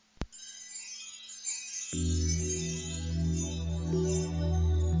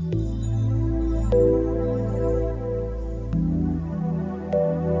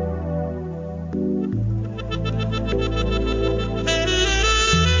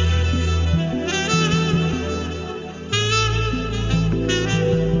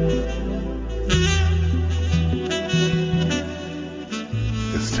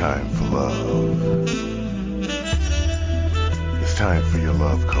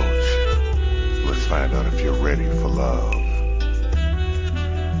find out if you're ready for love.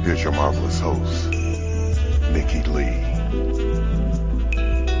 Here's your marvelous host, Nikki Lee.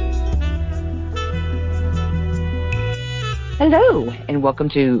 Hello, and welcome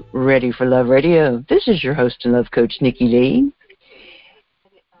to Ready for Love Radio. This is your host and love coach, Nikki Lee.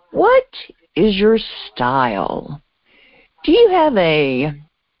 What is your style? Do you have a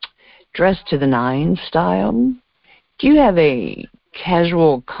dress to the nines style? Do you have a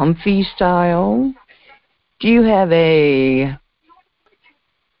casual, comfy style? Do you have a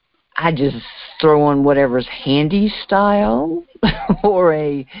I just throw on whatever's handy style? Or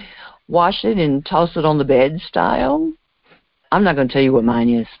a wash it and toss it on the bed style? I'm not going to tell you what mine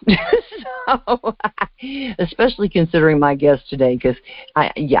is. So, especially considering my guest today, because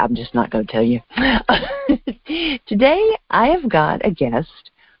I'm just not going to tell you. Today, I have got a guest.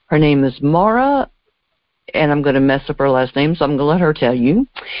 Her name is Mara, and I'm going to mess up her last name, so I'm going to let her tell you.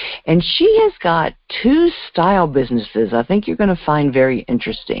 And she has got 2 style businesses I think you're going to find very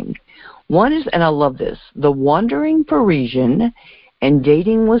interesting. One is, and I love this, The Wandering Parisian and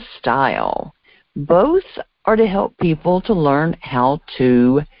Dating with Style. Both are to help people to learn how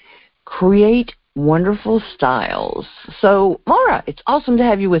to create wonderful styles. So, Mara, it's awesome to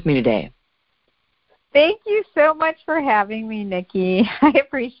have you with me today. Thank you so much for having me, Nikki. I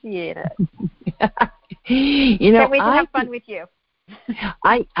appreciate it. You know, Can't wait to have fun with you.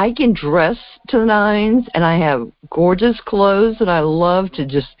 I can dress to the nines, and I have gorgeous clothes that I love to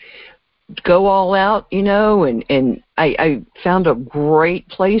just go all out, you know, and I found a great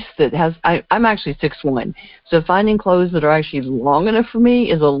place that has, I'm actually 6'1", so finding clothes that are actually long enough for me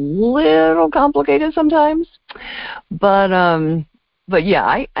is a little complicated sometimes. But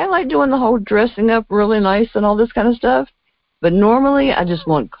yeah, I like doing the whole dressing up really nice and all this kind of stuff. But normally I just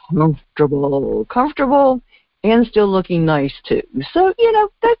want comfortable and still looking nice too. So, you know,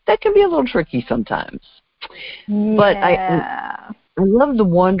 that can be a little tricky sometimes. Yeah. But I love The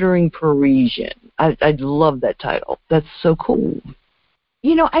Wandering Parisian. I love that title. That's so cool.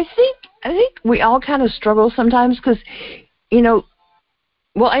 You know, I think we all kind of struggle sometimes because, you know,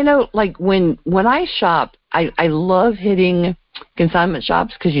 well, I know like when I shop, I love hitting consignment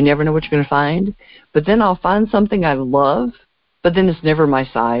shops because you never know what you're going to find. But then I'll find something I love, but then it's never my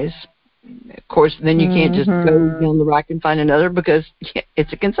size. Of course, then you can't just go down the rack and find another because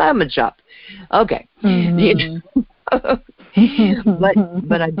it's a consignment shop. Okay. But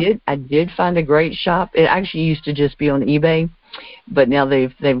I did find a great shop. It actually used to just be on eBay, but now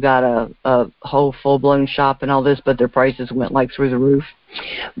they've got a whole full-blown shop and all this, but their prices went like through the roof.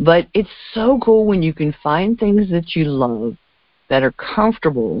 But it's so cool when you can find things that you love that are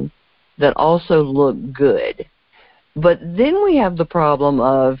comfortable that also look good. But then we have the problem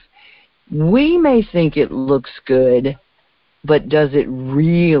of we may think it looks good, but does it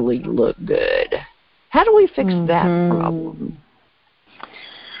really look good? How do we fix that problem?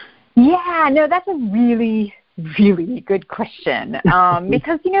 Yeah, no, that's a really, really good question.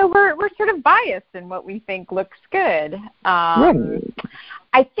 Because, you know, we're sort of biased in what we think looks good. Right.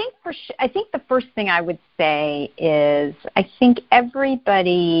 I think the first thing I would say is I think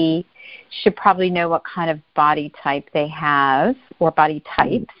everybody should probably know what kind of body type they have or body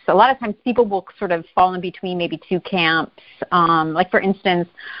types. So a lot of times people will sort of fall in between maybe 2 camps. Like, for instance,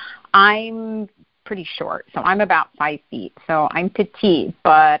 I'm pretty short, so I'm about 5 feet. So I'm petite,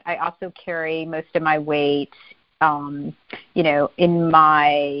 but I also carry most of my weight, you know, in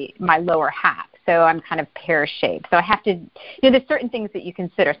my lower half. So I'm kind of pear-shaped. So I have to, you know, there's certain things that you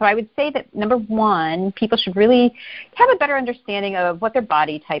consider. So I would say that, number one, people should really have a better understanding of what their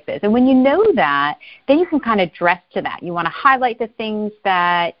body type is. And when you know that, then you can kind of dress to that. You want to highlight the things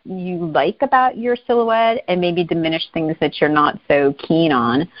that you like about your silhouette and maybe diminish things that you're not so keen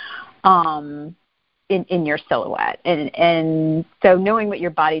on. In your silhouette. And so knowing what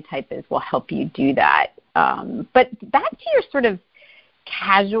your body type is will help you do that. But back to your sort of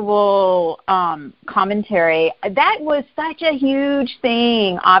casual commentary, that was such a huge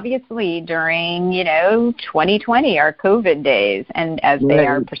thing, obviously, during, you know, 2020, our COVID days, and as they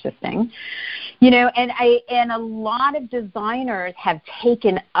are persisting. You know, and a lot of designers have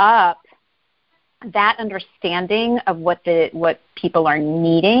taken up that understanding of what people are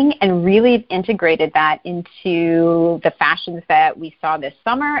needing and really integrated that into the fashions that we saw this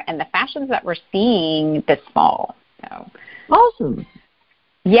summer and the fashions that we're seeing this fall. So awesome.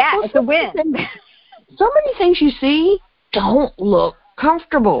 Yeah, well, it's a win. So many things you see don't look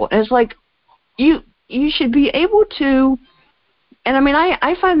comfortable. And it's like you should be able to, and I mean,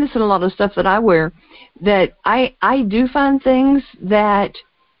 I find this in a lot of stuff that I wear, that I do find things that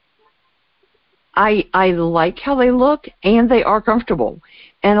I like how they look, and they are comfortable.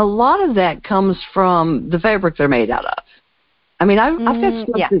 And a lot of that comes from the fabric they're made out of. I mean, I've got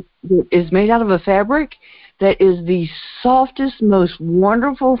stuff that is made out of a fabric that is the softest, most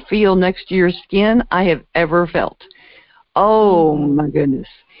wonderful feel next to your skin I have ever felt. Oh, my goodness.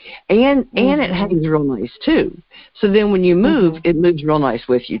 And it hangs real nice, too. So then when you move, it moves real nice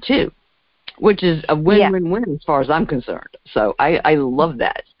with you, too, which is a win-win-win as far as I'm concerned. So I love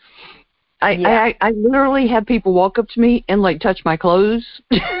that. I literally have people walk up to me and, like, touch my clothes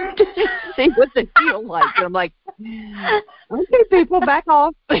to see what they feel like. And I'm like, okay, people, back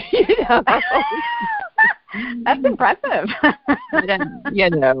off. That's impressive.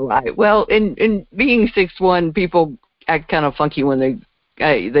 Well, in being 6'1", people act kind of funky when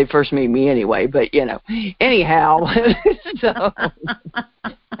they first meet me anyway. But anyhow, so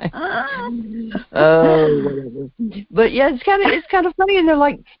whatever. But yeah, it's kind of funny, and they're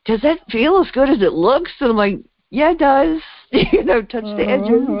like, "Does that feel as good as it looks?" And I'm like, "Yeah, it does." Touch the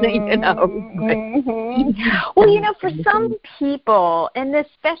edges. Well, for some people, and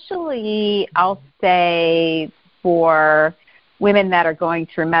especially I'll say for women that are going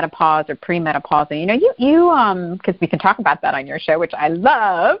through menopause or premenopause, and you because we can talk about that on your show, which I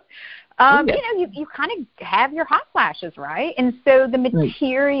love. You kind of have your hot flashes, right? And so the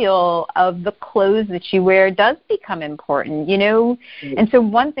material of the clothes that you wear does become important, And so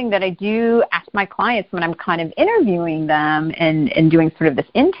one thing that I do ask my clients when I'm kind of interviewing them and doing sort of this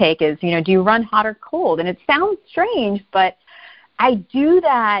intake is, do you run hot or cold? And it sounds strange, but I do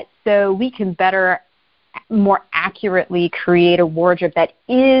that so we can more accurately create a wardrobe that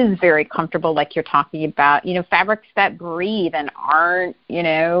is very comfortable, like you're talking about, fabrics that breathe and aren't,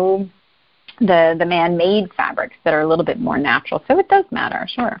 the man-made fabrics that are a little bit more natural. So it does matter,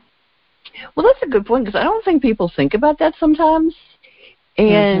 sure. Well, that's a good point, because I don't think people think about that sometimes.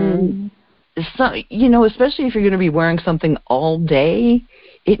 And, especially if you're going to be wearing something all day,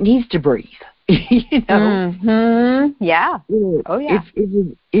 it needs to breathe. Yeah. Oh, yeah.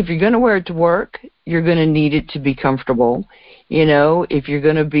 If you're going to wear it to work, you're going to need it to be comfortable. If you're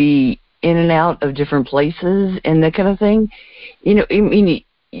going to be in and out of different places and that kind of thing, you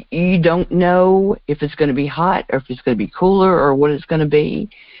don't know if it's going to be hot or if it's going to be cooler or what it's going to be.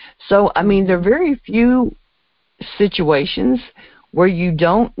 So, there are very few situations where you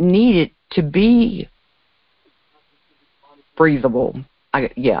don't need it to be breathable. I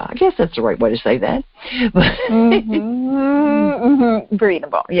guess that's the right way to say that.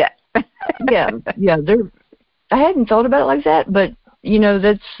 Breathable, yes. yeah. I hadn't thought about it like that, but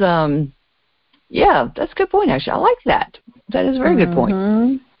that's that's a good point. Actually, I like that. That is a very good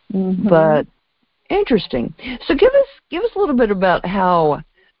point. But interesting. So give us a little bit about how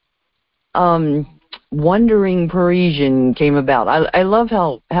Wondering Parisian came about. I love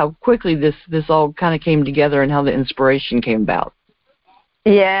how quickly this all kind of came together and how the inspiration came about.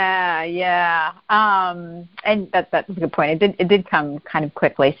 Yeah. And that's a good point. It did come kind of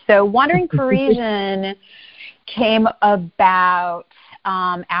quickly. So Wandering Parisian came about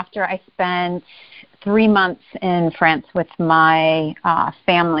after I spent 3 months in France with my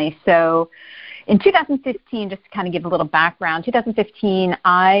family. So in 2015, just to kind of give a little background, 2015,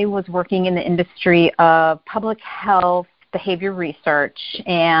 I was working in the industry of public health behavior research,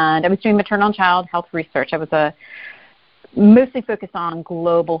 and I was doing maternal and child health research. I was mostly focused on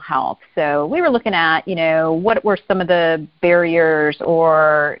global health. So we were looking at, what were some of the barriers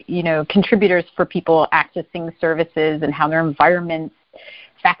or, contributors for people accessing services and how their environments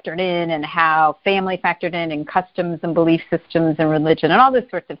factored in and how family factored in and customs and belief systems and religion and all those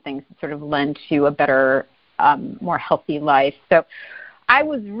sorts of things that sort of lend to a better, more healthy life. So I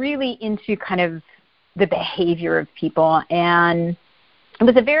was really into kind of the behavior of people, and it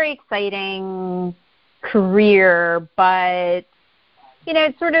was a very exciting career, but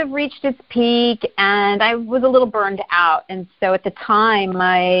it sort of reached its peak, and I was a little burned out. And so at the time,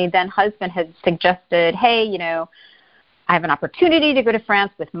 my then husband had suggested, hey, I have an opportunity to go to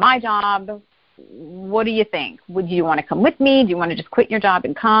France with my job. What do you think? Would you want to come with me? Do you want to just quit your job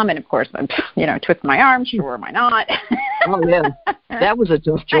and come? And of course, I'm, twist my arm. Sure, why not? Oh yeah, that was a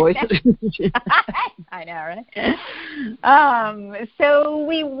tough choice. I know, right? So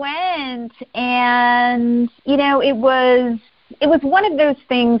we went, and it was one of those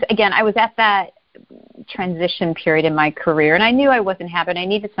things. Again, I was at that transition period in my career, and I knew I wasn't happy. I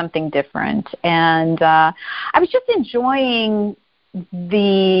needed something different, and I was just enjoying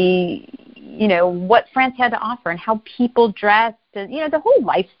what France had to offer and how people dressed and, the whole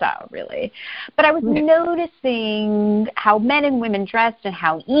lifestyle, really. But I was noticing how men and women dressed and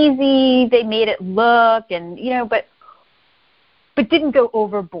how easy they made it look, and, but but didn't go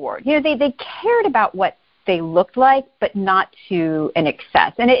overboard. You know, they cared about what they looked like, but not to an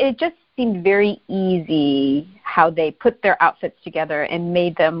excess. And it just seemed very easy how they put their outfits together and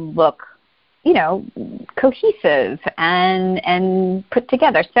made them look, you know, cohesive and put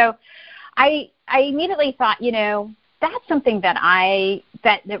together. So I immediately thought, you know, that's something that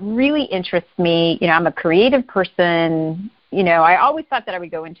really interests me. You know, I'm a creative person. You know, I always thought that I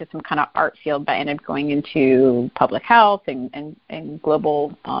would go into some kind of art field, but I ended up going into public health and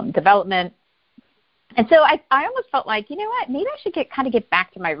global development. And so I almost felt like, you know what, maybe I should get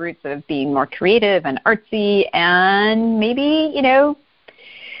back to my roots of being more creative and artsy and maybe, you know,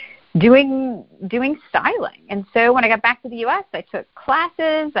 doing styling. And so when I got back to the U.S., I took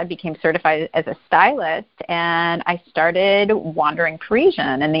classes. I became certified as a stylist, and I started wandering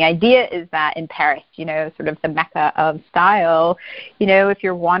Parisian. And the idea is that in Paris, you know, sort of the mecca of style, you know, if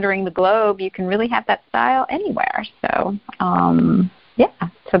you're wandering the globe, you can really have that style anywhere. So,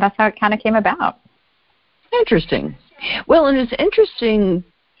 so that's how it kind of came about. Interesting. Well, and it's interesting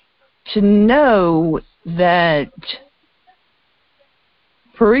to know that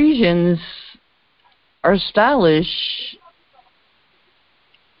Parisians are stylish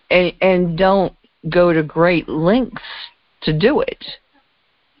and don't go to great lengths to do it.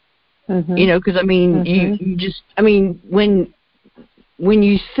 Mm-hmm. You know, because, I mean, you just, I mean, when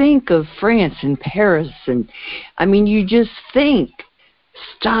you think of France and Paris, and, I mean, you just think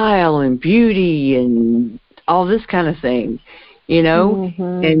style and beauty and all this kind of thing, you know,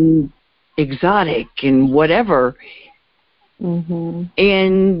 and exotic and whatever.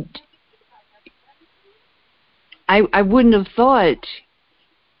 And I wouldn't have thought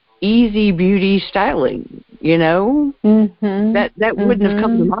easy beauty styling, you know, that wouldn't have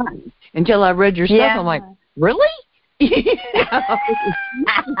come to mind until I read your stuff. I'm like, really?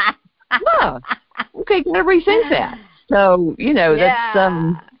 Huh. Okay, can I rethink that? So, you know,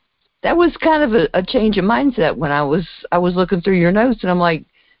 that was kind of a change of mindset when I was looking through your notes, and I'm like,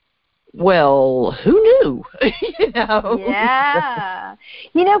 well, who knew? You know? Yeah.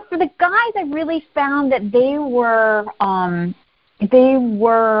 You know, for the guys, I really found that they were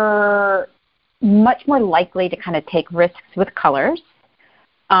much more likely to kind of take risks with colors,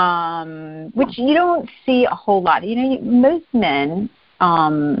 which you don't see a whole lot. You know, most men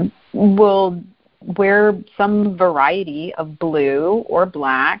will wear some variety of blue or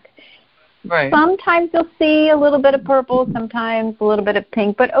black. Right. Sometimes you'll see a little bit of purple, sometimes a little bit of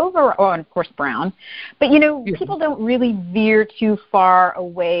pink, but overall, and of course brown. But, you know, people don't really veer too far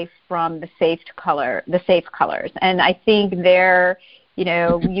away from the safe colors. And I think there, you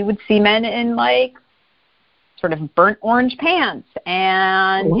know, you would see men in like sort of burnt orange pants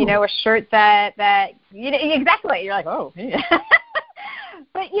and, you know, a shirt that you know, exactly. You're like, oh.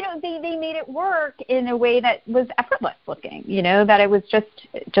 But, you know, they made it work in a way that was effortless looking, you know, that it was just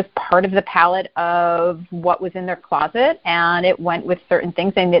part of the palette of what was in their closet, and it went with certain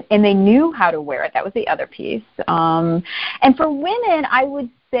things, and they knew how to wear it. That was the other piece. And for women, I would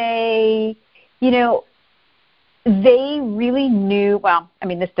say, you know, they really knew, well, I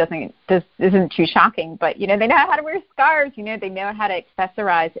mean, this isn't too shocking, but, you know, they know how to wear scarves, you know, they know how to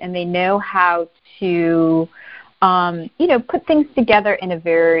accessorize, and they know how to, you know, put things together in a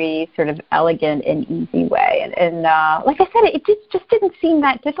very sort of elegant and easy way. And like I said, it just didn't seem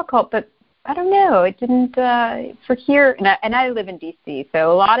that difficult, but I don't know, it didn't, for here, and I live in D.C.,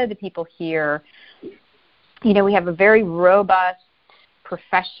 so a lot of the people here, you know, we have a very robust,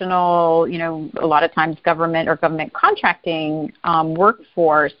 professional, you know, a lot of times government contracting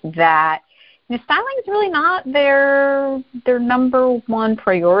workforce that, you know, styling is really not their number one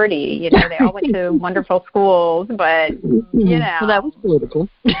priority. You know, they all went to wonderful schools, but, you know. Well, that was political.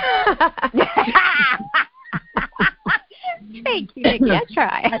 Thank you, Nikki. I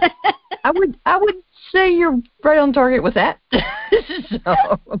try. I would say you're right on target with that.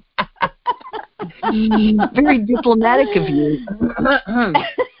 So, very diplomatic of you.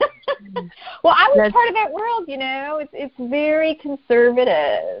 Well, I was part of that world, you know. It's very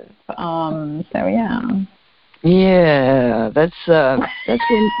conservative. So yeah. Yeah, that's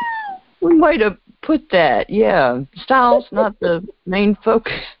one way to put that. Yeah, style's not the main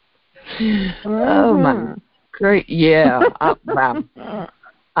focus. Oh my, great. Yeah. Wow.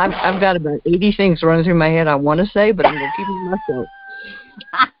 I've got about 80 things running through my head I want to say, but I'm going to keep it myself.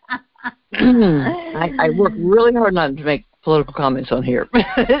 I work really hard not to make political comments on here.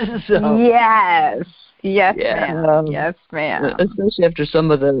 So, yes, ma'am. Yes, ma'am. Especially after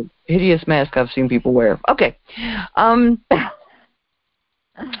some of the hideous masks I've seen people wear. Okay.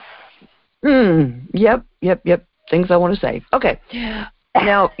 Yep. Things I want to say. Okay.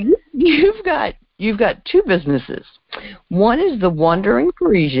 Now you've got you've got two businesses. One is the Wandering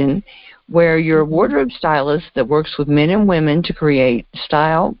Parisian, where you're a wardrobe stylist that works with men and women to create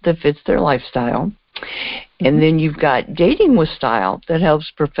style that fits their lifestyle. And then you've got Dating with Style that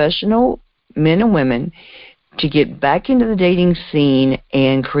helps professional men and women to get back into the dating scene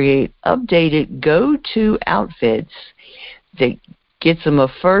and create updated go-to outfits that gets them a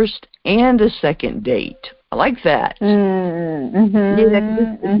first and a second date. I like that. It's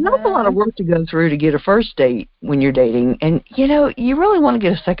not a lot of work to go through to get a first date when you're dating. And, you really want to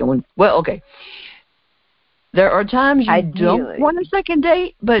get a second one. Well, okay. There are times you don't want a second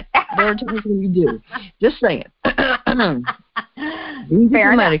date, but there are times when you do. Just saying. Being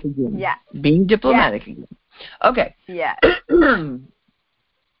diplomatic again. Yeah. Being diplomatic again. Okay. Yeah.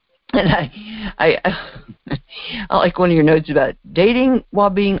 And I like one of your notes about dating while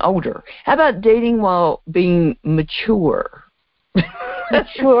being older. How about dating while being mature?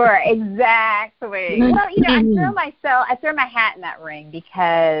 Mature, exactly. Well, I throw my hat in that ring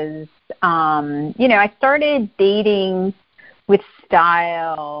because, I started dating with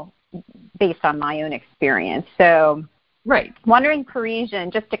style based on my own experience. So, right. Wandering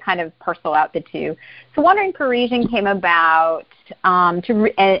Parisian, just to kind of parcel out the two. So Wandering Parisian came about and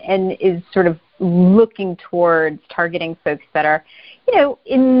is sort of looking towards targeting folks that are,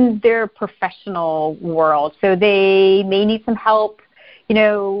 in their professional world. So they may need some help,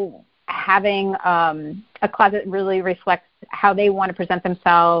 having a closet really reflects how they want to present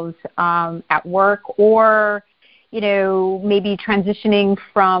themselves at work, or, maybe transitioning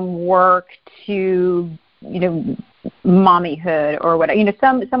from work to, mommyhood or whatever.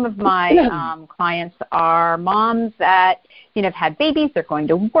 Some of my clients are moms that, have had babies. They're going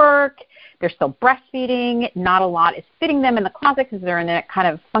to work. They're still breastfeeding. Not a lot is fitting them in the closet because they're in that kind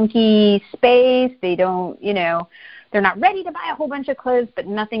of funky space. They don't, they're not ready to buy a whole bunch of clothes, but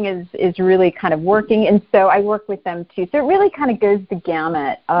nothing is really kind of working. And so I work with them too. So it really kind of goes the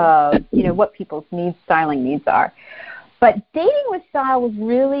gamut of, what people's styling needs are. But Dating with Style was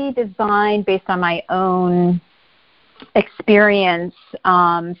really designed based on my own experience.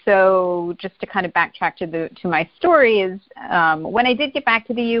 So just to kind of backtrack to my story is when I did get back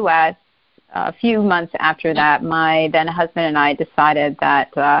to the U.S., a few months after that, my then husband and I decided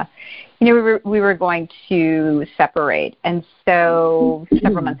that we were going to separate. And so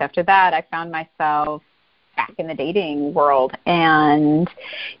several months after that, I found myself back in the dating world. And,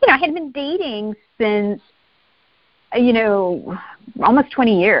 I had been dating since, almost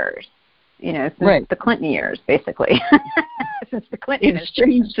 20 years, since right. the Clinton years, basically. Since the Clinton It's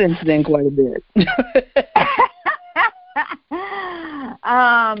changed since then quite a bit.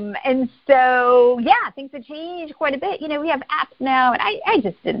 And so, things have changed quite a bit. We have apps now, and I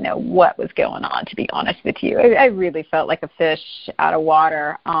just didn't know what was going on, to be honest with you. I really felt like a fish out of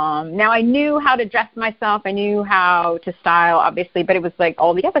water. Now, I knew how to dress myself. I knew how to style, obviously, but it was like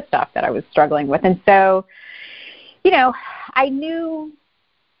all the other stuff that I was struggling with. And so, I knew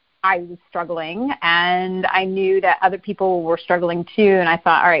I was struggling, and I knew that other people were struggling too, and I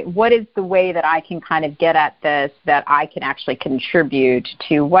thought, all right, what is the way that I can kind of get at this, that I can actually contribute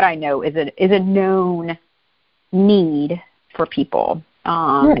to what I know is a known need for people,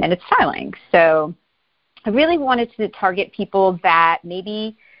 and it's styling. So I really wanted to target people that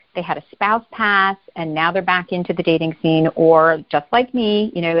maybe they had a spouse pass and now they're back into the dating scene, or just like me,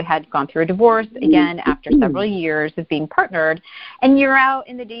 had gone through a divorce again after several years of being partnered, and you're out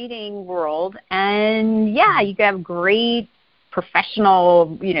in the dating world, and you have great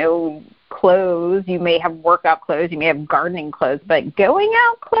professional, clothes. You may have workout clothes, you may have gardening clothes, but going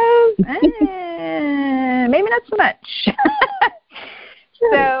out clothes, maybe not so much.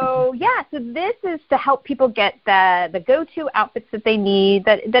 So this is to help people get the go-to outfits that they need,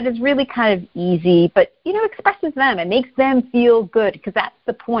 that is really kind of easy, but, expresses them and makes them feel good, because that's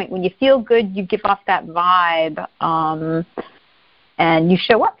the point. When you feel good, you give off that vibe, and you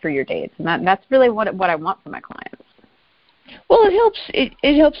show up for your dates, and that's really what I want for my clients. Well,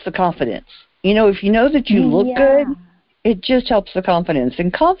 it helps the confidence. If you know that you look good, it just helps the confidence.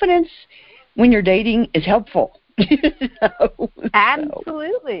 And confidence when you're dating is helpful.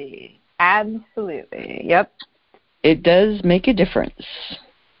 Absolutely. Yep. It does make a difference.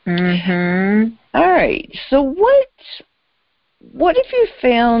 Mhm. All right. So what have you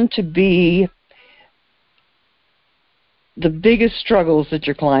found to be the biggest struggles that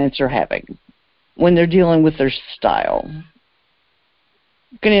your clients are having when they're dealing with their style? I'm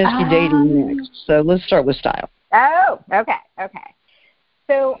going to ask you dating next. So let's start with style. Oh, okay.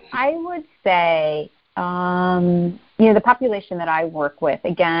 So I would say the population that I work with,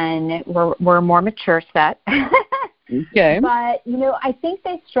 again, we're a more mature set. Okay. But, I think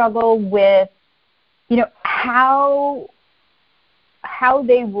they struggle with how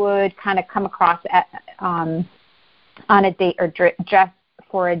they would kind of come across on a date or dress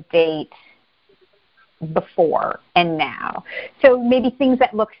for a date before and now. So maybe things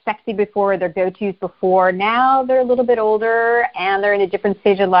that look sexy before, their go-tos before, now they're a little bit older and they're in a different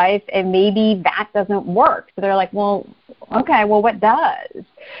stage of life, and maybe that doesn't work. So they're like, well, okay, well, what does?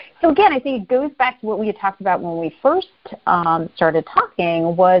 So again, I think it goes back to what we had talked about when we first started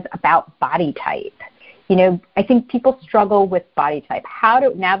talking, was about body type. I think people struggle with body type.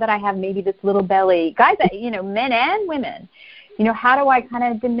 Now that I have maybe this little belly, guys, men and women, how do I kind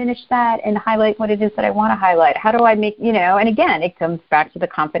of diminish that and highlight what it is that I want to highlight? How do I make, and again, it comes back to the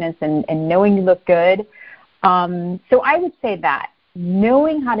confidence and knowing you look good. So I would say that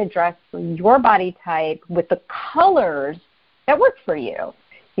knowing how to dress for your body type with the colors that work for you.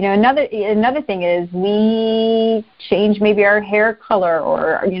 Another thing is we change maybe our hair color,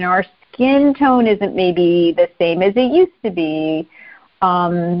 or, our skin tone isn't maybe the same as it used to be.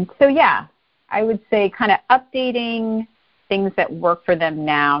 So yeah, I would say kind of updating things that work for them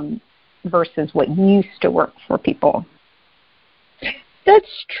now versus what used to work for people.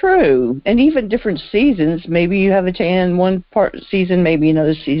 That's true. And even different seasons, maybe you have a tan one part season, maybe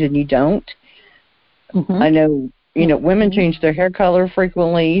another season you don't. Mm-hmm. I know, women change their hair color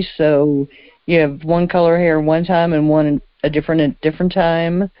frequently, so you have one color hair one time and one a different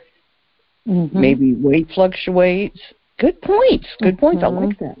time. Mm-hmm. Maybe weight fluctuates. Good points. Good points. I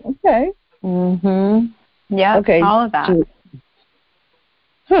like that. Okay. Mm-hmm. Yeah, okay. All of that.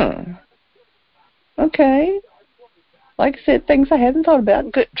 Okay. Like I said, things I hadn't thought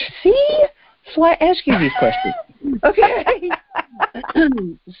about. Good. See? That's why I ask you these questions. Okay.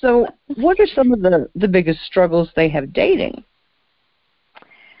 So what are some of the biggest struggles they have dating?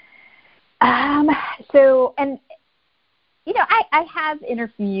 I have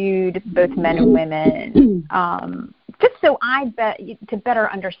interviewed both men and women, just so to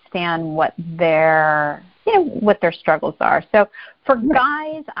better understand what their struggles are. So for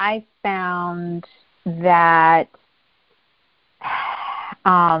guys, I found that,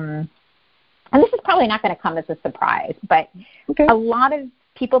 and this is probably not going to come as a surprise, but a lot of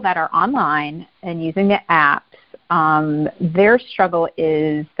people that are online and using the apps, their struggle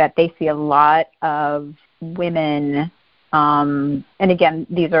is that they see a lot of women. And again,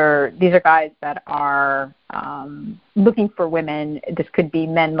 these are guys that are looking for women. This could be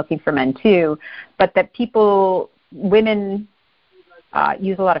men looking for men too, but that women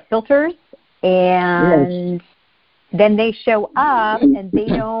use a lot of filters, and then they show up and they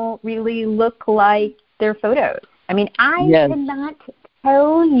don't really look like their photos. I mean, I cannot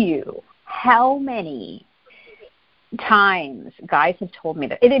tell you how many times guys have told me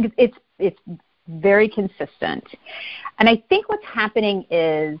that. It's very consistent. And I think what's happening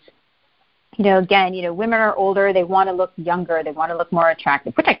is, again, women are older, they want to look younger, they want to look more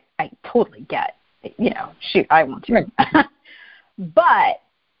attractive, which I totally get. Shoot, I want to. Right. But,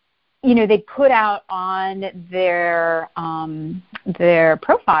 they put out on their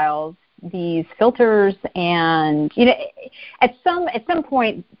profiles these filters, and at some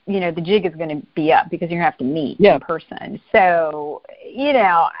point, the jig is going to be up because you're going to have to meet in person. So,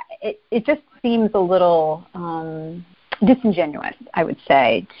 it just seems a little disingenuous, I would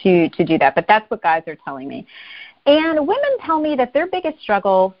say, to do that. But that's what guys are telling me. And women tell me that their biggest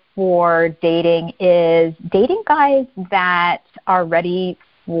struggle for dating is dating guys that are ready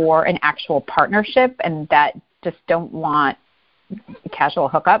for an actual partnership and that just don't want casual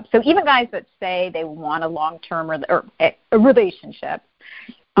hookup. So even guys that say they want a long-term or a relationship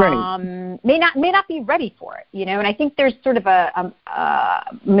may not be ready for it, And I think there's sort of a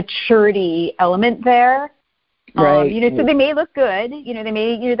maturity element there. Right. So they may look good.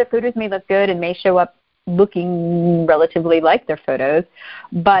 The photos may look good and may show up looking relatively like their photos,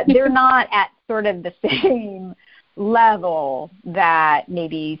 but they're not at sort of the same level that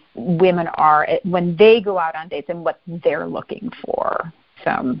maybe women are when they go out on dates and what they're looking for.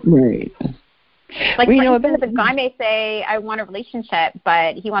 So, right. Like, for instance, a guy may say, I want a relationship,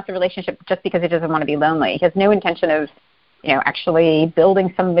 but he wants a relationship just because he doesn't want to be lonely. He has no intention of, actually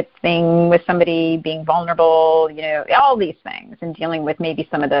building something with somebody, being vulnerable, all these things, and dealing with maybe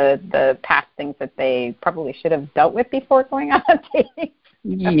some of the past things that they probably should have dealt with before going on dates.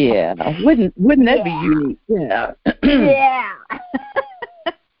 Yeah. Wouldn't that be unique? Yeah. Yeah.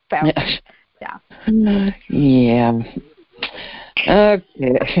 So, yeah.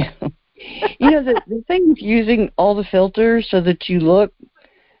 Okay. The thing with using all the filters so that you look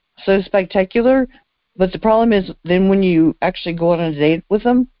so spectacular, but the problem is then when you actually go on a date with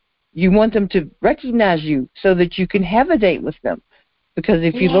them, you want them to recognize you so that you can have a date with them. Because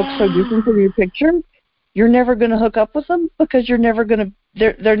if you look so different from your picture, you're never going to hook up with them because they're never going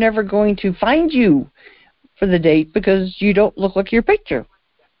to find you for the date because you don't look like your picture.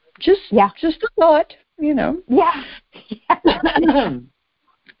 Just a thought, Yeah.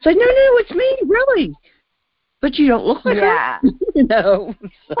 So no, it's me, really. But you don't look like her. No.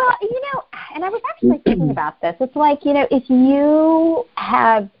 So. Well, and I was actually thinking about this. It's like, if you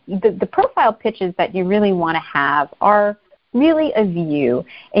have the profile pictures that you really want to have are really of you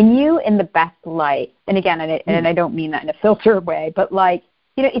and you in the best light. And again, and I don't mean that in a filtered way, but like,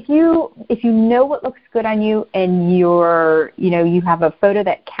 if you know what looks good on you and you have a photo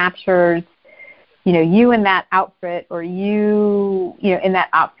that captures you in that outfit or you in that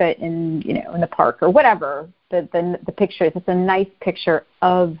outfit in the park or whatever the picture is. It's a nice picture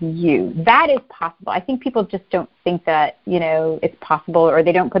of you. That is possible. I think people just don't think that, it's possible, or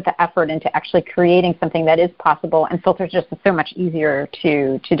they don't put the effort into actually creating something that is possible, and filters just so much easier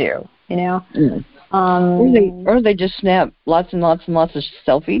to do, Or they just snap lots and lots and lots of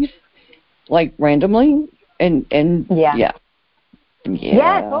selfies, like randomly, and yeah,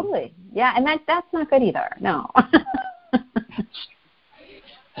 totally. Yeah, and that's not good either. No.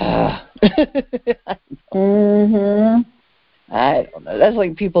 I don't know. That's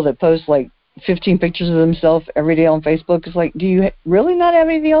like people that post like 15 pictures of themselves every day on Facebook. It's like, do you really not have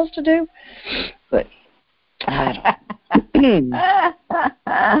anything else to do? But I don't.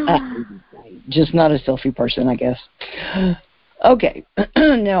 Just not a selfie person, I guess. Okay.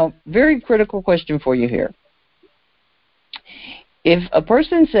 Now, very critical question for you here. If a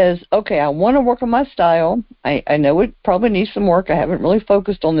person says, okay, I want to work on my style, I know it probably needs some work. I haven't really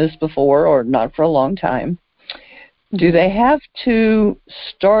focused on this before, or not for a long time. Do they have to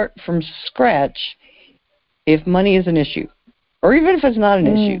start from scratch if money is an issue? Or even if it's not an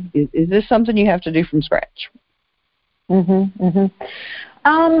issue? Is this something you have to do from scratch?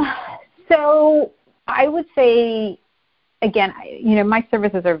 So I would say, again, my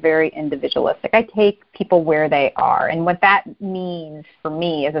services are very individualistic. I take people where they are. And what that means for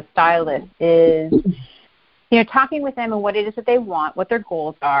me as a stylist is, talking with them and what it is that they want, what their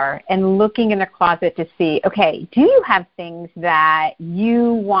goals are, and looking in their closet to see, okay, do you have things that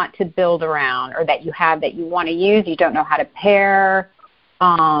you want to build around, or that you have that you want to use, you don't know how to pair?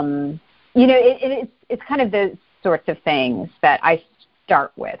 It's kind of those sorts of things that I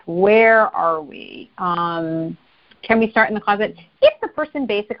start with. Where are we? Can we start in the closet? If the person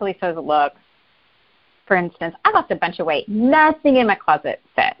basically says, look, for instance, I lost a bunch of weight, nothing in my closet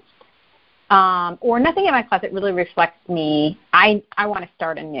fits, or nothing in my closet really reflects me, I want to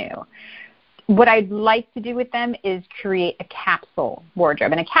start anew. What I'd like to do with them is create a capsule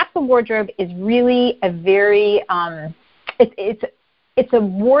wardrobe. And a capsule wardrobe is really a very, it's a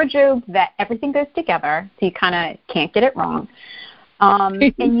wardrobe that everything goes together, so you kind of can't get it wrong. And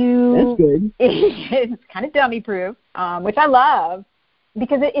That's good. It's kind of dummy proof, which I love,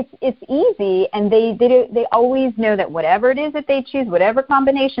 because it's easy, and they always know that whatever it is that they choose, whatever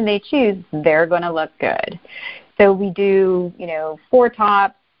combination they choose, they're going to look good. So we do 4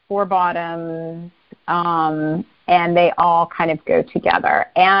 tops, 4 bottoms, and they all kind of go together.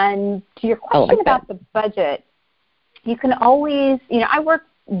 And to your question about the budget, you can always, I work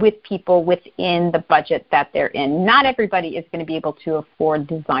with people within the budget that they're in. Not everybody is going to be able to afford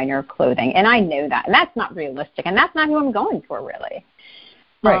designer clothing, and I know that, and that's not realistic, and that's not who I'm going for, really.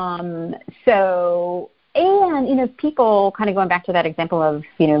 Right. And people kind of going back to that example of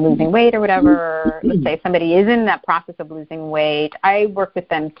losing weight or whatever. Let's say somebody is in that process of losing weight. I work with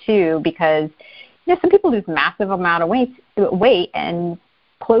them too, because some people lose massive amount of weight, and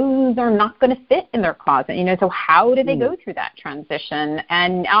clothes are not going to fit in their closet, so how do they go through that transition,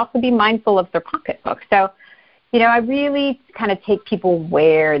 and also be mindful of their pocketbook. So, I really kind of take people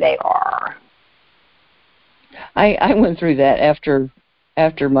where they are. I went through that after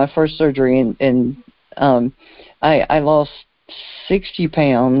my first surgery, and I lost 60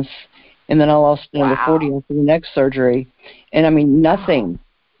 pounds, and then I lost another 40 after the next surgery, and I mean, nothing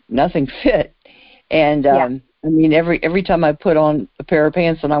fit. And I mean, every time I put on a pair of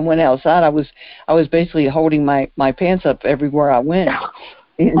pants and I went outside, I was basically holding my pants up everywhere I went,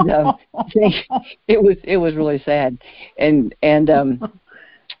 and it was really sad. And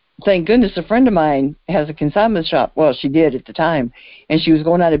thank goodness a friend of mine has a consignment shop. Well, she did at the time, and she was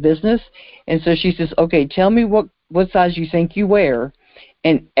going out of business, and so she says, "Okay, tell me what size you think you wear,"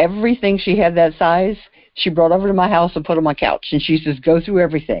 and everything she had that size, she brought over to my house and put on my couch, and she says, "Go through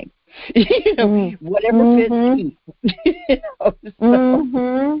everything." Whatever fits me.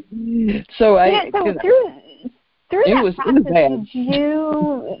 So through that process,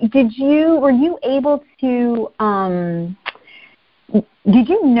 were you able to did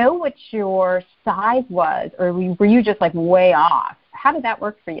you know what your size was, or were you just like way off? How did that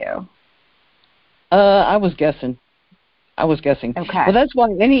work for you? I was guessing. Okay. Well, that's why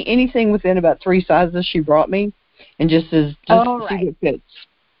anything within about 3 sizes she brought me, and just see what fits.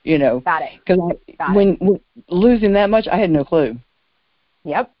 You know. Got it. Because when losing that much, I had no clue.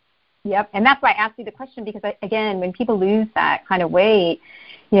 Yep. And that's why I asked you the question, because again, when people lose that kind of weight,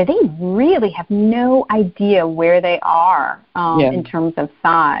 they really have no idea where they are in terms of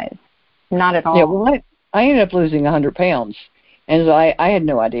size. Not at all. Yeah. Well, I ended up losing 100 pounds, and so I had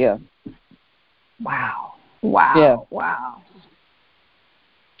no idea. Wow. Yeah. Wow.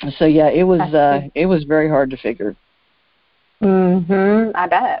 So yeah, it was very hard to figure. I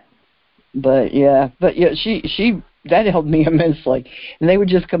bet. But yeah, she that helped me immensely. And they would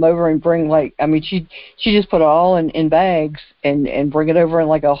just come over and bring she just put it all in bags and bring it over in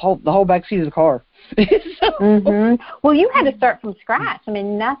the whole back seat of the car. Well, you had to start from scratch. I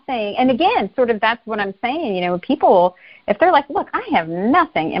mean, nothing. And again, sort of that's what I'm saying. People, if they're like, look, I have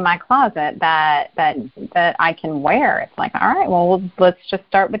nothing in my closet that I can wear. It's like, all right, well, let's just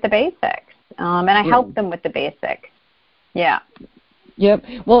start with the basics. And I help them with the basics. Yeah. Yep.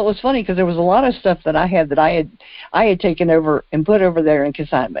 Well, it was funny because there was a lot of stuff that I had taken over and put over there in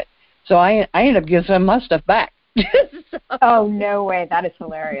consignment. So I ended up giving some of my stuff back. Oh, no way. That is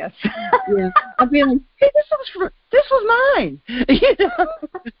hilarious. Yeah. I'd be like, hey, this was mine.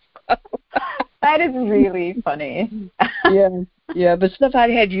 That is really funny. Yeah, but stuff I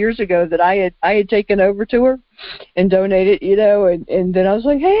had years ago that I had taken over to her and donated, and then I was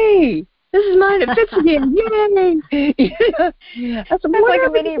like, hey, this is mine. It fits again. Yay! That's like a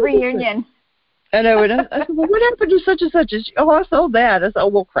mini reunion. I know. And I said, well, what happened to such and such? I sold that. I said, oh,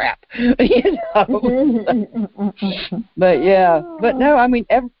 well, crap. But yeah. But no, I mean,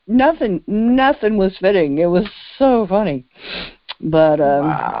 nothing was fitting. It was so funny. But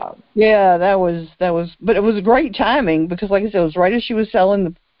wow. Yeah, that was. But it was great timing because, like I said, it was right as she was selling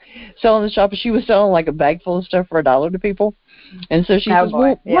the shop. She was selling like a bag full of stuff for $1 to people. And so she says,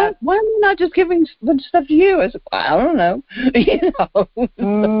 well, why am I not just giving a bunch of stuff to you? I said, I don't know.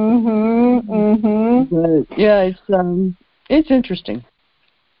 But yeah, it's interesting.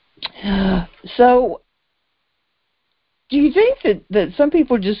 So do you think that some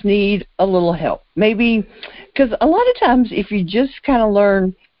people just need a little help? Maybe because a lot of times if you just kind of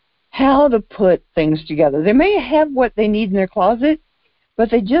learn how to put things together, they may have what they need in their closet, but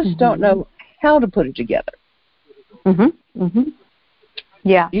they just don't know how to put it together.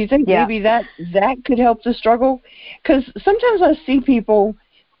 Yeah. Do you think maybe that could help the struggle? Because sometimes I see people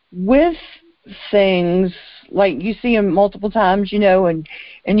with things, like you see them multiple times, and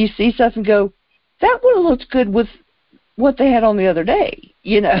you see stuff and go, that would have looked good with what they had on the other day,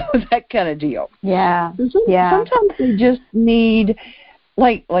 that kind of deal. Yeah. Sometimes they just need,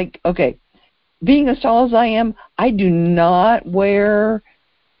 okay, being as tall as I am, I do not wear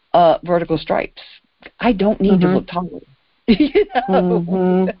vertical stripes. I don't need to look taller.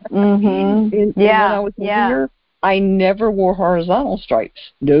 And when I was younger, I never wore horizontal stripes.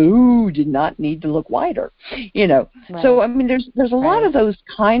 No, did not need to look wider. Right. So I mean, there's a lot of those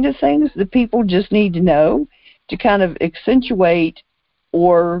kind of things that people just need to know to kind of accentuate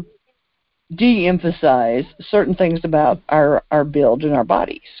or de-emphasize certain things about our build and our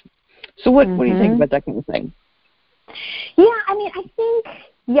bodies. So what do you think about that kind of thing? Yeah, I mean,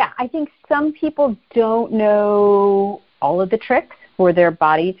 I think some people don't know all of the tricks for their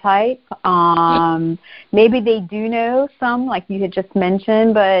body type. Maybe they do know some, like you had just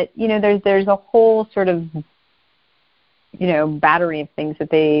mentioned, but there's a whole sort of battery of things that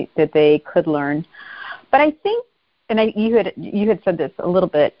they could learn. But I think, and you had said this a little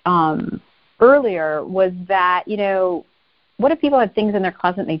bit earlier, was that what if people have things in their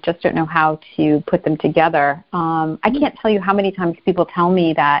closet and they just don't know how to put them together? I can't tell you how many times people tell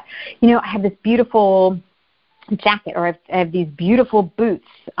me that, I have this beautiful jacket, or I have these beautiful boots.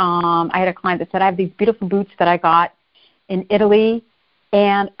 I had a client that said, I have these beautiful boots that I got in Italy,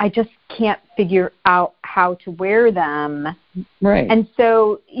 and I just can't figure out how to wear them. Right. And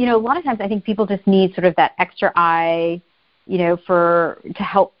so, a lot of times I think people just need sort of that extra eye, to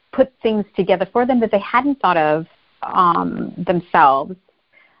help put things together for them that they hadn't thought of themselves,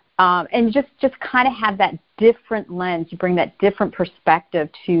 and just kind of have that different lens. You bring that different perspective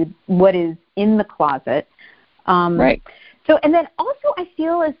to what is in the closet. Right. So, and then also I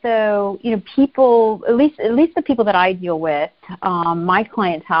feel as though, people, at least the people that I deal with, my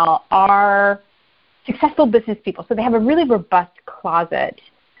clientele, are successful business people. So they have a really robust closet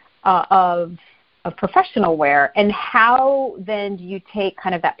of professional wear. And how then do you take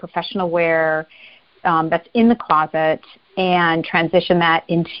kind of that professional wear that's in the closet and transition that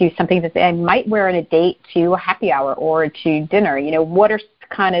into something that I might wear on a date to a happy hour or to dinner. What are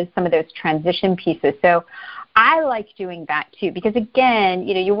kind of some of those transition pieces? So I like doing that too, because again,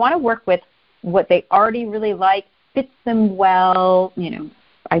 you want to work with what they already really like, fits them well,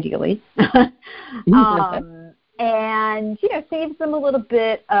 ideally, and saves them a little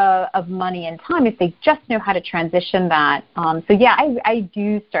bit of money and time if they just know how to transition that. So yeah, I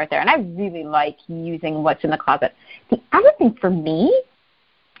do start there, and I really like using what's in the closet. The other thing for me,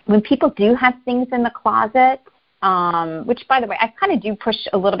 when people do have things in the closet, which by the way I kind of do push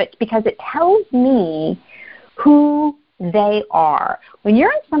a little bit because it tells me who they are. When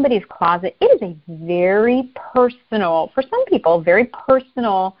you're in somebody's closet, it is a very personal, for some people, very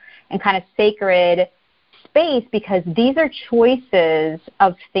personal and kind of sacred space, because these are choices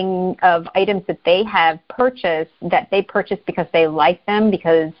of items that they have purchased, that they purchased because they like them,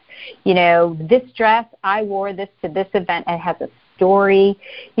 because this dress, I wore this to this event, and it has a story.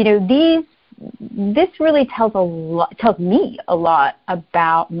 This really tells me a lot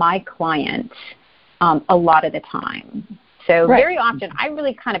about my client. A lot of the time. So right. Very often I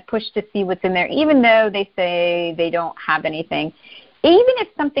really kind of push to see what's in there, even though they say they don't have anything. Even if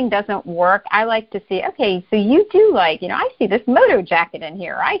something doesn't work, I like to see, okay, so you do like, I see this moto jacket in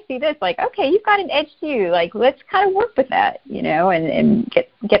here. I see this, like, okay, you've got an edge to you. Like, let's kind of work with that, and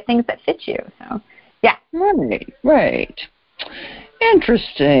get things that fit you. So, yeah. Right.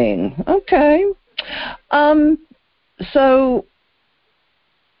 Interesting. Okay. So,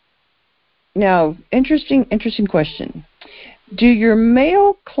 now, interesting question. Do your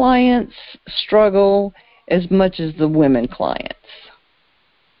male clients struggle as much as the women clients?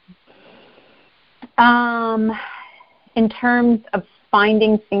 In terms of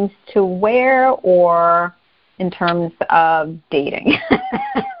finding things to wear, or in terms of dating?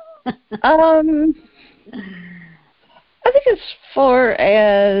 I think as far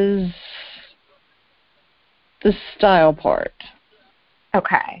as the style part.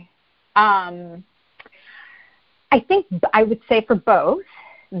 Okay. I think I would say for both,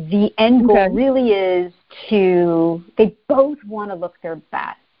 the end goal really is they both want to look their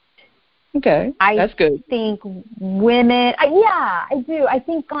best. Okay, that's good. I think women, I do. I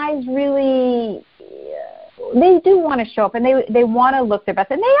think guys really, they do want to show up, and they want to look their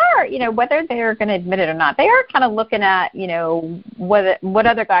best. And they are, whether they're going to admit it or not, they are kind of looking at, what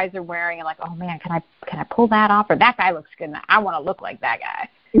other guys are wearing, and like, oh man, can I pull that off? Or that guy looks good, and I want to look like that guy.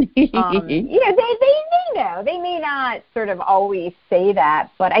 They know. They may not sort of always say that,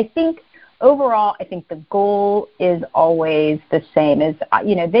 but I think overall, I think the goal is always the same. Is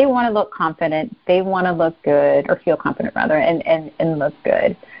they want to look confident, they want to look good, or feel confident rather, and look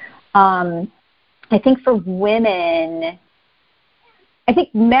good. I think for women, I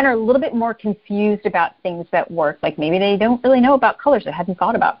think men are a little bit more confused about things that work. Like maybe they don't really know about colors. They hadn't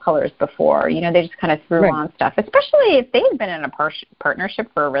thought about colors before. They just kind of threw on stuff, especially if they've been in a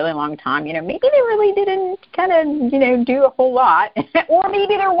partnership for a really long time. Maybe they really didn't kind of, do a whole lot. Or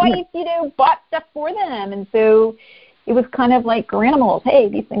maybe their wife, bought stuff for them. And so it was kind of like animals. Hey,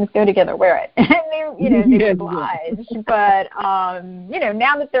 these things go together, wear it. And they oblige. But,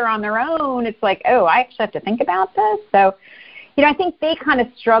 now that they're on their own, it's like, oh, I actually have to think about this. So, I think they kind of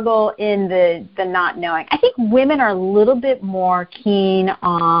struggle in the not knowing. I think women are a little bit more keen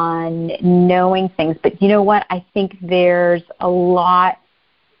on knowing things, but you know what? I think there's a lot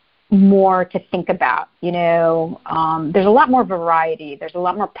more to think about. There's a lot more variety. There's a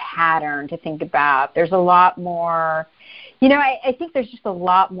lot more pattern to think about. There's a lot more, I think there's just a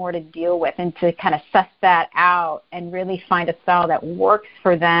lot more to deal with, and to kind of suss that out and really find a style that works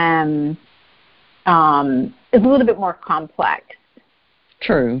for them is a little bit more complex.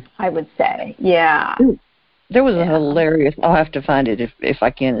 True. I would say, yeah. There was a hilarious, I'll have to find it if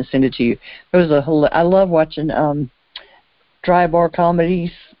I can and send it to you. There was I love watching dry bar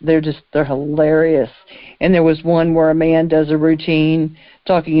comedies. They're hilarious. And there was one where a man does a routine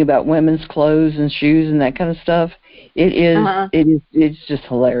talking about women's clothes and shoes and that kind of stuff. It's just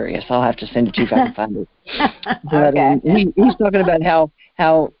hilarious. I'll have to send it to you if I can find it. But Okay. He's talking about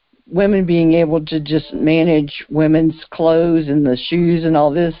how women being able to just manage women's clothes and the shoes and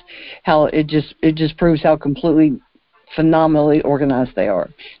all this, how it just proves how completely phenomenally organized they are.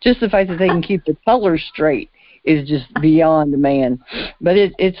 Just the fact that they can keep the colors straight is just beyond a man. But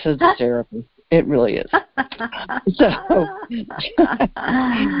it's hysterical. It really is. So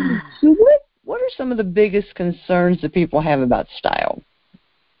what are some of the biggest concerns that people have about style?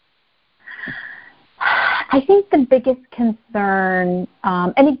 I think the biggest concern,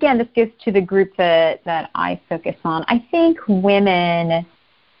 and again, this goes to the group that I focus on, I think women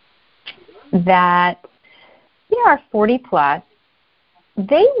that are 40 plus,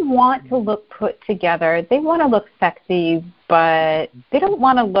 they want to look put together. They want to look sexy, but they don't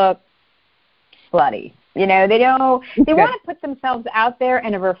want to look slutty. They want to put themselves out there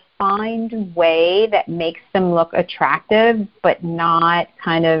in a refined way that makes them look attractive, but not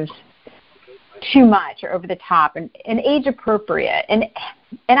kind of too much or over the top, and age appropriate. And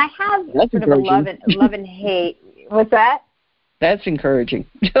I have That's sort of a love and hate. What's that? That's encouraging.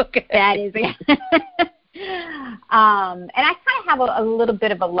 Okay. That is. And I kind of have a little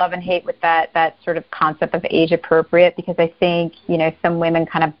bit of a love and hate with that sort of concept of age appropriate, because I think, some women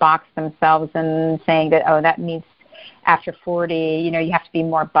kind of box themselves in saying that, oh, that means after 40, you have to be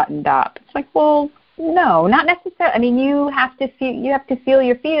more buttoned up. It's like, well, no, not necessarily. I mean, you have to feel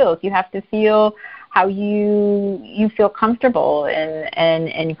your feels. You have to feel how you feel comfortable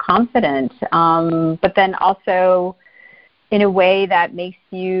and confident. But then also in a way that makes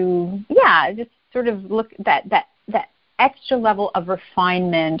you, just sort of look that extra level of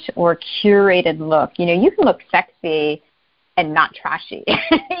refinement or curated look. You can look sexy and not trashy.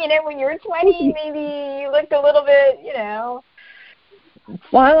 When you're 20, maybe you looked a little bit,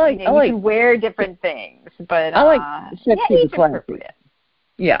 Well, you can wear different things, but I like sexy but classy.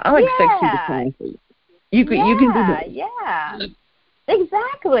 Yeah, I like sexy but classy. You can do that. Yeah.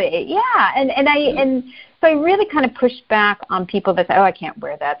 Exactly. Yeah. And so I really kind of push back on people that say, "Oh, I can't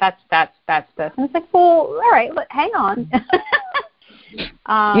wear that. That's this." And it's like, well, all right, hang on.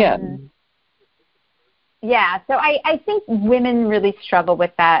 Yeah. So I think women really struggle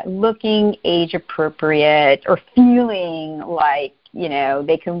with that, looking age appropriate or feeling like,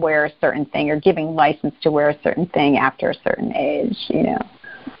 they can wear a certain thing or giving license to wear a certain thing after a certain age, Yeah.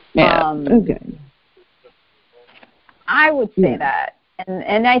 Okay. I would say that.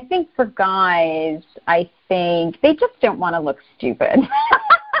 And I think for guys, I think they just don't want to look stupid. To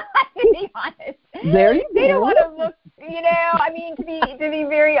be honest. They don't want to look, to be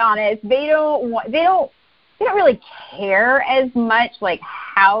very honest, they don't really care as much like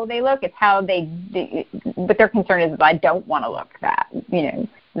how they look. It's how but their concern is I don't want to look that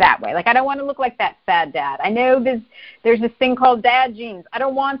way. Like, I don't want to look like that sad dad. I know there's this thing called dad jeans. I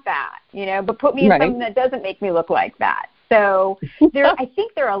don't want that, but put me in something that doesn't make me look like that. So I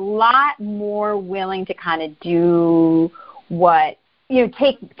think they're a lot more willing to kind of do what,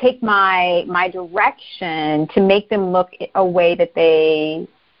 take my direction to make them look a way that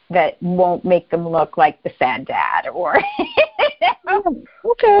won't make them look like the sad dad or, or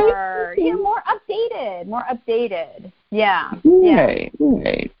more updated. Yeah. Right.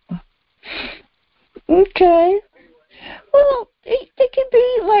 Okay. Well, it can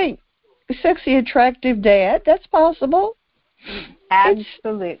be like a sexy, attractive dad. That's possible.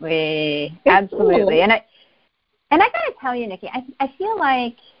 Absolutely. Cool. And I gotta tell you, Nikki, I feel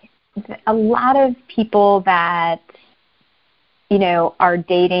like a lot of people that are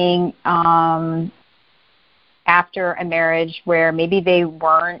dating after a marriage where maybe they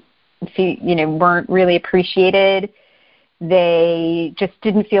weren't really appreciated, they just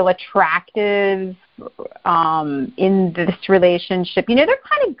didn't feel attractive in this relationship. They're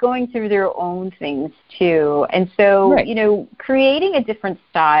kind of going through their own things too. And so, creating a different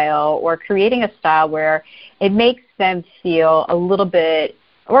style or creating a style where it makes them feel a little bit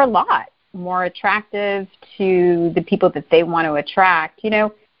or a lot more attractive to the people that they want to attract,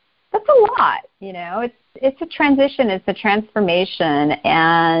 that's a lot. It's a transition, it's a transformation.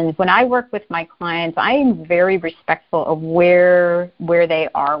 And when I work with my clients, I'm very respectful of where they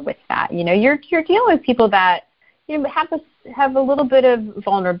are with that. You're dealing with people that have a little bit of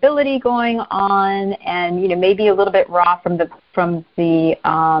vulnerability going on, and maybe a little bit raw from the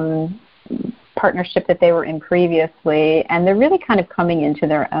partnership that they were in previously, and they're really kind of coming into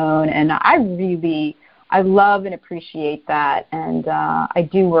their own. And I love and appreciate that, and I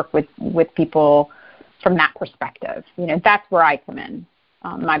do work with people from that perspective. That's where I come in,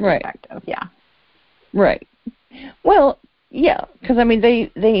 my perspective. Yeah. Right. Well, yeah, because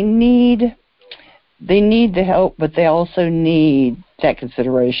they need the help, but they also need that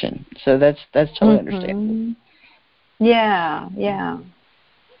consideration. So that's totally understandable. Yeah.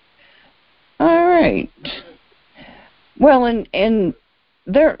 All right. Well, and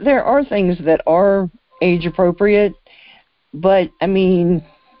there are things that are age appropriate, but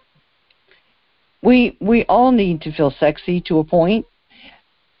we all need to feel sexy to a point.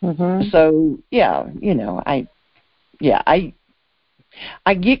 So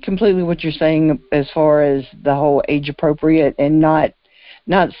I get completely what you're saying as far as the whole age appropriate and not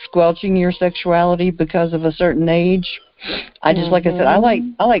squelching your sexuality because of a certain age. I just like I said, I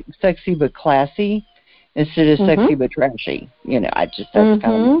like sexy but classy instead of sexy but trashy. That's kind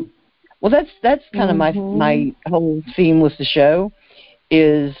of Well, that's kind of my whole theme with the show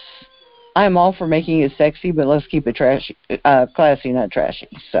is I'm all for making it sexy, but let's keep it classy, not trashy.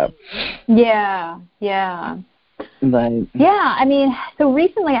 So. Yeah. But. Yeah, I mean, so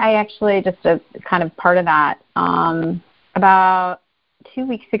recently I actually, just a kind of part of that, about 2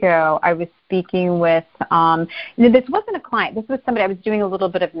 weeks ago, I was speaking with, this wasn't a client, this was somebody, I was doing a little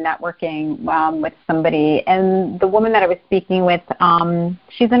bit of networking with somebody, and the woman that I was speaking with,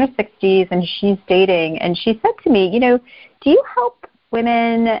 she's in her 60s, and she's dating, and she said to me, do you help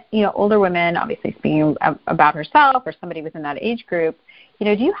women, older women, obviously speaking about herself or somebody within that age group,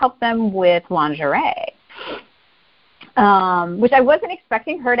 do you help them with lingerie? Which I wasn't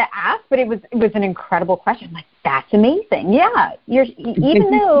expecting her to ask, but it was an incredible question. I'm like, that's amazing. Yeah,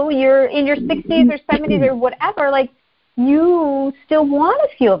 even though you're in your 60s or 70s or whatever, like, you still want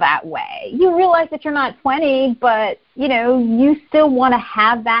to feel that way. You realize that you're not 20, but, you still want to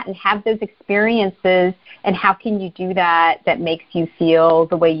have that and have those experiences. And how can you do that makes you feel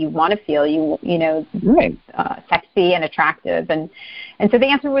the way you want to feel, right. Sexy and attractive. And so the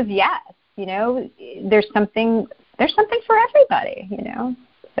answer was yes. There's something for everybody,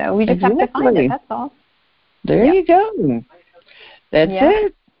 So we just have to find it, that's all. There you go. That's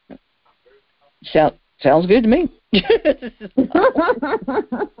it. Sounds good to me. Oh,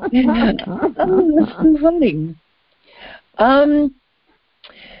 that's so funny.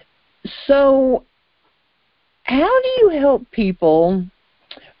 So how do you help people,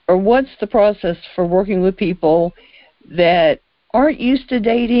 or what's the process for working with people that aren't used to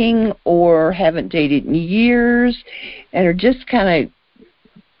dating or haven't dated in years and are just kind of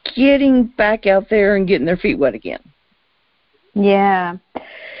getting back out there and getting their feet wet again? Yeah.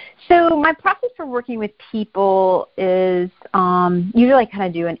 So my process for working with people is usually I kind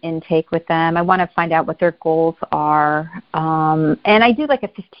of do an intake with them. I want to find out what their goals are. And I do like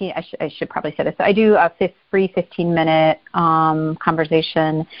I should probably say this. So I do a free 15-minute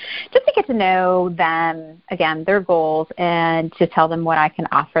conversation just to get to know them, again, their goals, and to tell them what I can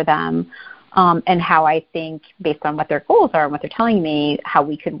offer them. And how I think, based on what their goals are and what they're telling me, how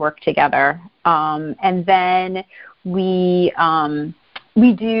we could work together. And then we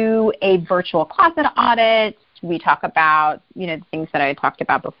do a virtual closet audit. We talk about, the things that I talked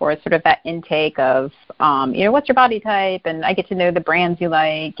about before, sort of that intake of, what's your body type, and I get to know the brands you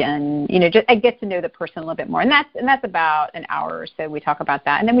like, and, just I get to know the person a little bit more. And that's about an hour or so. We talk about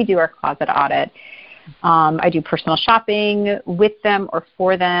that. And then we do our closet audit. I do personal shopping with them or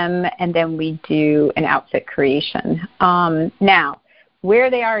for them, and then we do an outfit creation. Now, where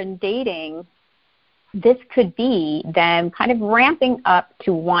they are in dating, this could be them kind of ramping up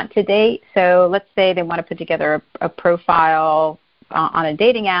to want to date. So let's say they want to put together a profile on a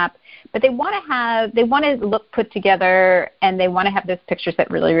dating app, but they want to look put together, and they want to have those pictures that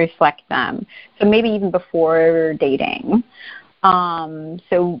really reflect them. So maybe even before dating.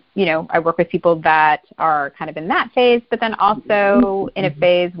 So, I work with people that are kind of in that phase, but then also in a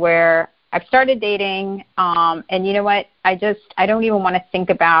phase where I've started dating, and you know what, I don't even want to think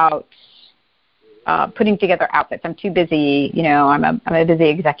about putting together outfits. I'm too busy, I'm a busy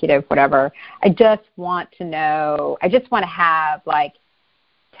executive, whatever. I just want to have like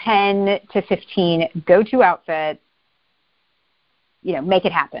 10 to 15 go-to outfits, make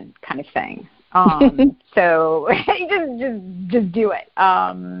it happen kind of thing. So just do it.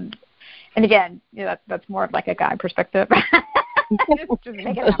 And again, that's more of like a guy perspective. just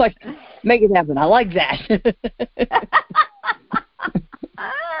make it happen. Like, make it happen. I like that.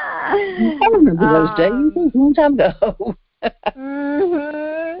 I remember those days. It was a long time ago.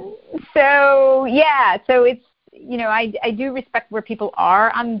 So it's, I do respect where people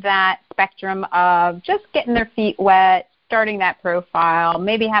are on that spectrum of just getting their feet wet, starting that profile,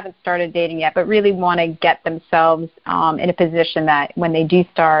 maybe haven't started dating yet, but really want to get themselves in a position that when they do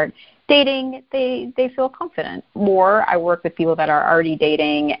start dating, they feel confident. Or I work with people that are already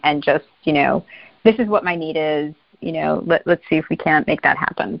dating and just, this is what my need is, let's see if we can't make that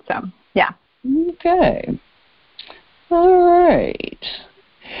happen. So, yeah. Okay. All right.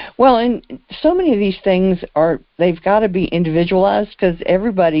 Well, and so many of these things they've got to be individualized because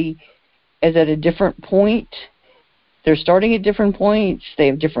everybody is at a different point. They're starting at different points. They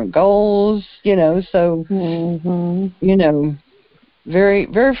have different goals, so, very,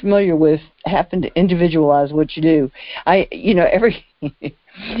 very familiar with having to individualize what you do. I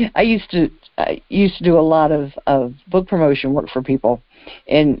used to do a lot of book promotion work for people,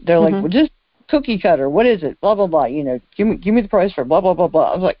 and they're like, well, just cookie cutter. What is it? Blah, blah, blah. Give me the price for blah, blah, blah,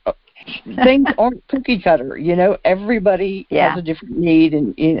 blah. I was like, oh, things aren't cookie cutter. Everybody has a different need,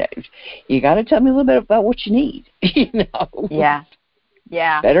 and you got to tell me a little bit about what you need. Yeah.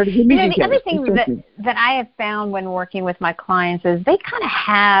 Yeah. Better to give me the other thing that I have found when working with my clients is they kind of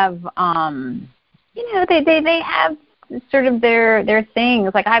have, they have sort of their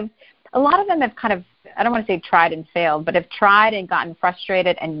things. Like a lot of them have kind of, I don't want to say tried and failed, but have tried and gotten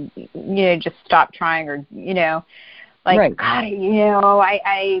frustrated and, just stopped trying or, like, right. God,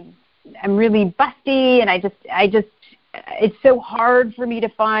 I'm really busty and I just, it's so hard for me to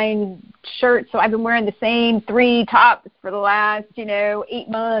find shirts, so I've been wearing the same 3 tops for the last, 8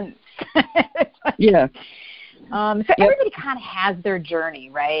 months. Yeah. So everybody kind of has their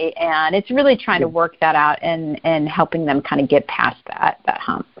journey, right? And it's really trying to work that out and helping them kind of get past that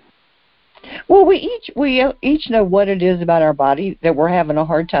hump. Well, we each know what it is about our body that we're having a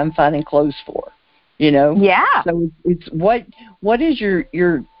hard time finding clothes for, Yeah. So it's what is your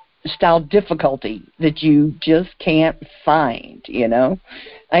style difficulty that you just can't find,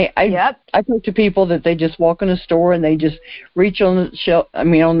 I talk to people that they just walk in a store and they just reach on the shelf,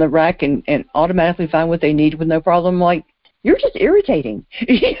 on the rack and automatically find what they need with no problem. Like, you're just irritating. How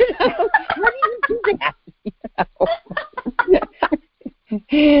do you do that?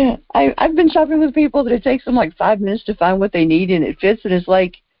 I've been shopping with people that it takes them like 5 minutes to find what they need and it fits, and it's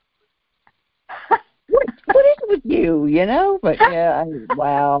like, what is it with you, But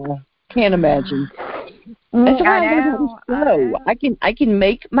wow, can't imagine. That's why I know. I can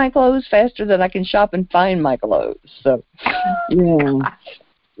make my clothes faster than I can shop and find my clothes. So,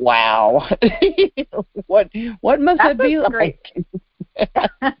 wow. What must that be like?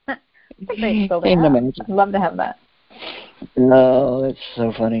 That's a great skill to have. I'd love to have that. Oh, that's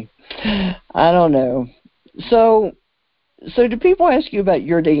so funny. I don't know. So do people ask you about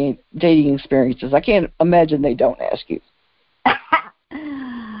your dating experiences? I can't imagine they don't ask you.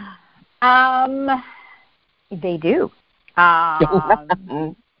 They do.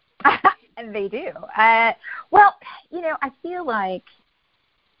 They do. Well, I feel like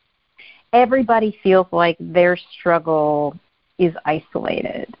everybody feels like their struggle is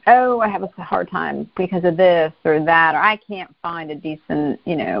isolated. Oh, I have a hard time because of this or that, or I can't find a decent,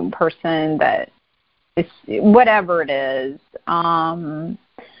 person that is whatever it is. And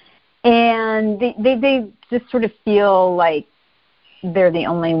they just sort of feel like they're the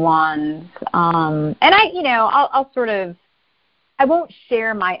only ones. And I'll sort of, I won't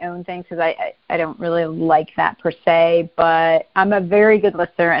share my own things because I don't really like that per se, but I'm a very good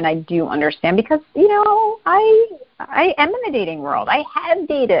listener and I do understand because, I am in the dating world. I have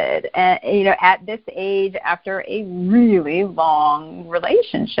dated, at this age after a really long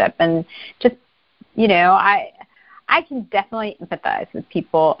relationship, and just, I can definitely empathize with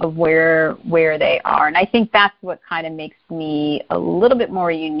people of where they are, and I think that's what kind of makes me a little bit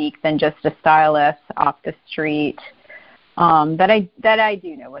more unique than just a stylist off the street. That I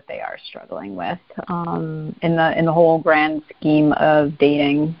do know what they are struggling with in the whole grand scheme of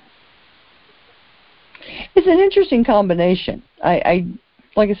dating. It's an interesting combination. I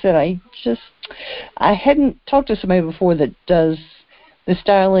like I said, I hadn't talked to somebody before that does the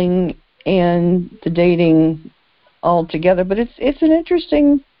styling and the dating all together, but it's an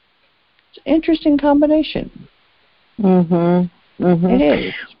interesting combination. Mhm. Mhm. It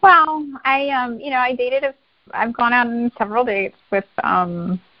is. Well, I dated I've gone out on several dates with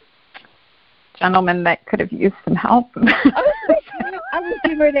gentlemen that could have used some help. I was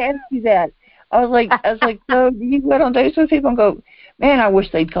getting ready to ask you that. I was like, so do you go on dates with people and go, man, I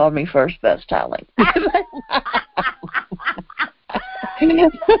wish they'd called me first about styling. Well,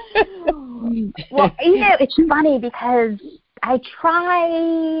 it's funny because I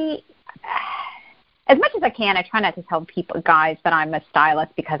try, as much as I can, I try not to tell guys that I'm a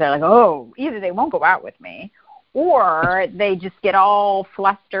stylist because they're like, oh, either they won't go out with me or they just get all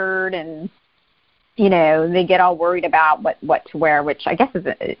flustered and, they get all worried about what to wear, which I guess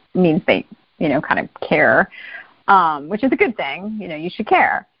it means they, kind of care, which is a good thing. You should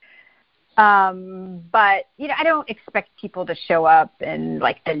care. But, I don't expect people to show up in,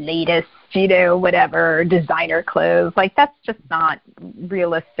 like, the latest, whatever, designer clothes. Like, that's just not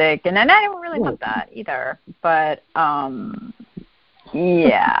realistic. And I don't really want that either. But,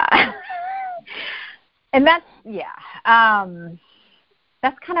 yeah. And that's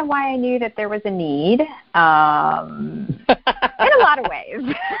kind of why I knew that there was a need in a lot of ways.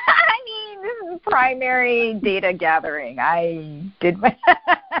 I mean, this is primary data gathering. I did my...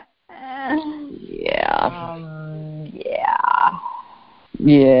 Yeah.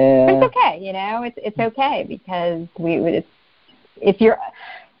 Yeah. But it's okay, it's okay because if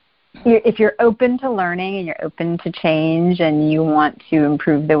you're open to learning and you're open to change and you want to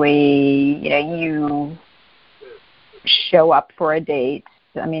improve the way you show up for a date,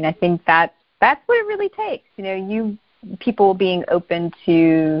 I mean, I think that's what it really takes. You people being open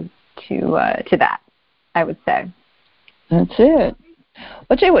to that, I would say. That's it.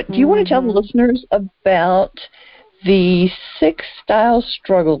 I'll tell you what, do you want to tell the listeners about the 6 style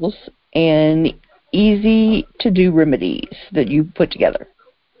struggles and easy-to-do remedies that you put together?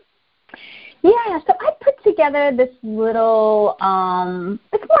 Yeah, so I put together this little,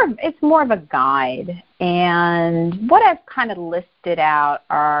 it's more of a guide. And what I've kind of listed out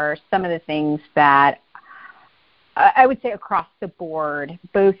are some of the things that I would say across the board,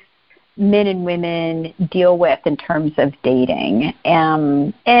 both men and women deal with in terms of dating.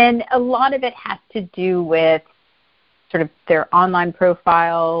 And a lot of it has to do with sort of their online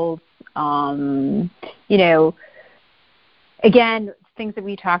profiles, again, things that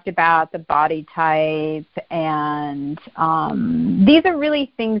we talked about, the body type, and these are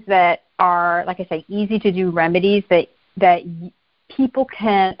really things that are, like I say, easy to do remedies that people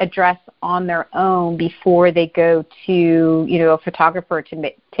can address on their own before they go to, a photographer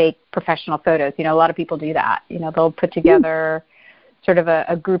to take professional photos. A lot of people do that. They'll put together sort of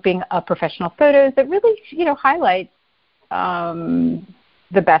a grouping of professional photos that really, highlight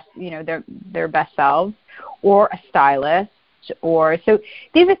the best, their best selves, or a stylist. So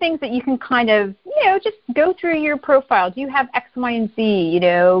these are things that you can kind of, just go through your profile. Do you have X, Y, and Z?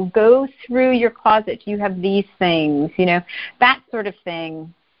 Go through your closet. Do you have these things? That sort of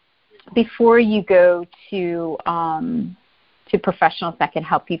thing before you go to professionals that can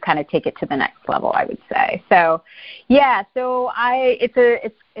help you kind of take it to the next level, I would say. So, yeah. So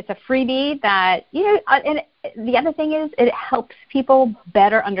it's a freebie that and the other thing is it helps people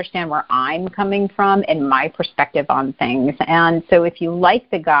better understand where I'm coming from and my perspective on things. And so if you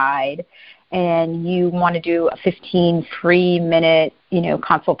like the guide and you want to do a 15 free minute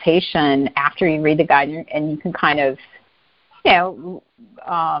consultation after you read the guide, and you can kind of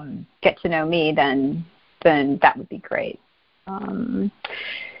get to know me, then that would be great.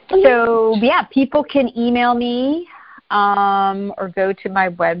 So yeah, people can email me or go to my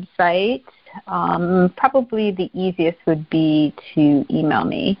website. Probably the easiest would be to email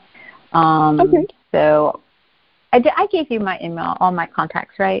me. Okay. So I gave you my email, all my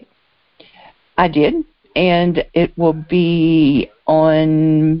contacts, right? I did, and it will be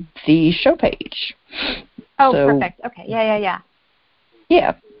on the show page. Oh, so, perfect. Okay. Yeah.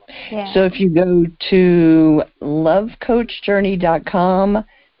 Yeah. So if you go to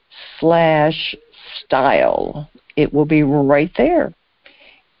lovecoachjourney.com/style, it will be right there.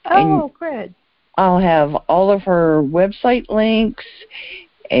 Oh, good. I'll have all of her website links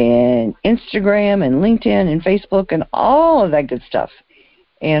and Instagram and LinkedIn and Facebook and all of that good stuff,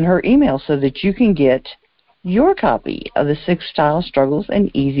 and her email, so that you can get your copy of the 6 Style Struggles and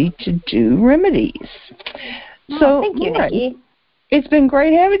Easy-to-Do Remedies. So thank you, Nikki. It's been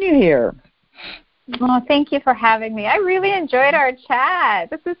great having you here. Well, thank you for having me. I really enjoyed our chat.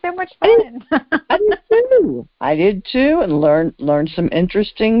 This was so much fun. I did too, and learned some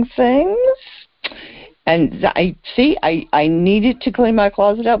interesting things. And I needed to clean my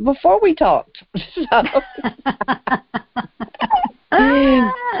closet out before we talked. So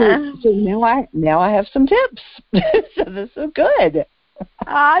now I have some tips. So this is good.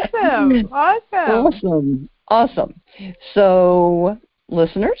 Awesome. So,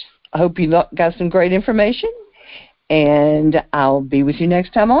 listeners, I hope you got some great information, and I'll be with you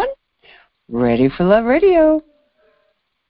next time on Ready for Love Radio.